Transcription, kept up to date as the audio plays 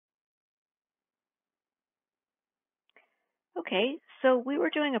Okay, so we were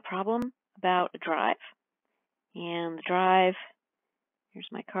doing a problem about a drive, and the drive, here's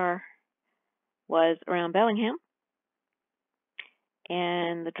my car, was around Bellingham,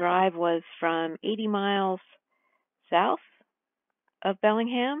 and the drive was from 80 miles south of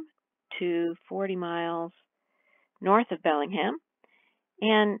Bellingham to 40 miles north of Bellingham.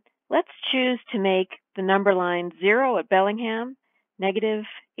 And let's choose to make the number line 0 at Bellingham, negative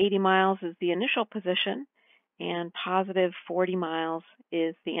 80 miles is the initial position, and positive 40 miles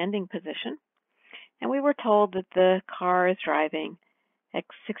is the ending position. And we were told that the car is driving at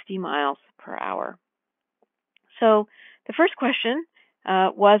 60 miles per hour. So the first question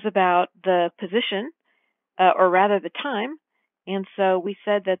was about the position, or rather the time. And so we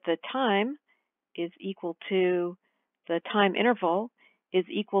said that the time is equal to, the time interval is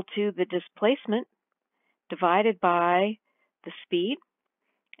equal to the displacement divided by the speed.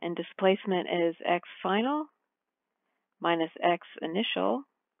 And displacement is x final minus x initial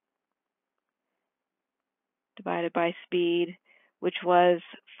divided by speed, which was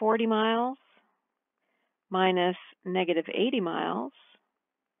 40 miles minus negative 80 miles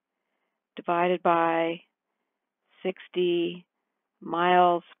divided by 60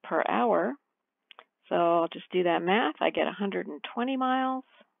 miles per hour. So I'll just do that math. I get 120 miles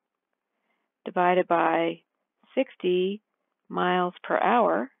divided by 60 miles per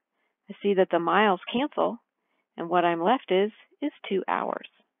hour. I see that the miles cancel, and what I'm left is 2 hours.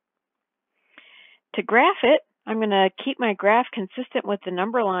 To graph it, I'm going to keep my graph consistent with the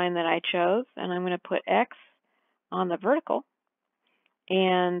number line that I chose, and I'm going to put x on the vertical,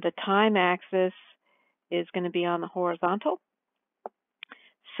 and the time axis is going to be on the horizontal.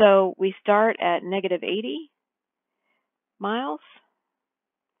 So we start at negative 80 miles,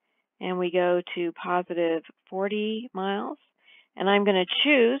 and we go to positive 40 miles, and I'm going to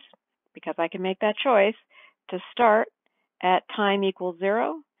choose, because I can make that choice, to start at time equals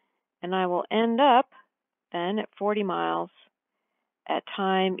 0, and I will end up then at 40 miles at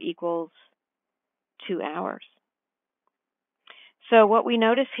time equals 2 hours. So what we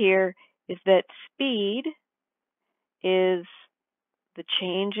notice here is that speed is the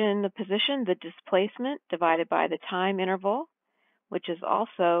change in the position, the displacement, divided by the time interval, which is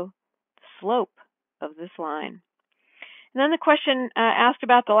also the slope of this line. And then the question asked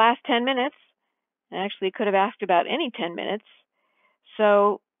about the last 10 minutes. And actually could have asked about any 10 minutes.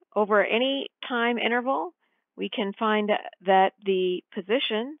 So over any time interval, we can find that the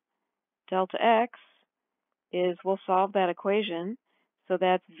position, delta x, is, we'll solve that equation. So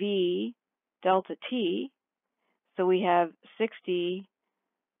that's v delta t. So we have 60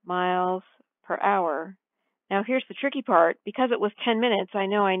 miles per hour. Now here's the tricky part. Because it was 10 minutes, I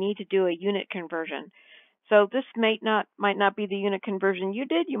know I need to do a unit conversion. So this might not be the unit conversion you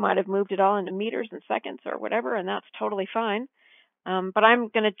did. You might have moved it all into meters and seconds or whatever, and that's totally fine. But I'm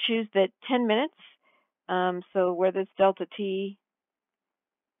going to choose that 10 minutes. So where this delta t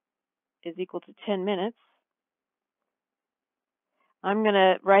is equal to 10 minutes, I'm going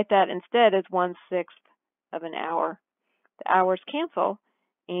to write that instead as 1/6 of an hour. The hours cancel,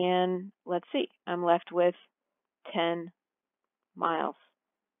 and let's see, I'm left with 10 miles.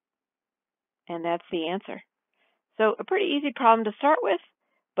 And that's the answer. So a pretty easy problem to start with,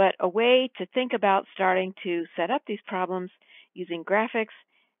 but a way to think about starting to set up these problems using graphics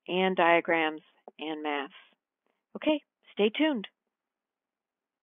and diagrams and maths. Okay, stay tuned.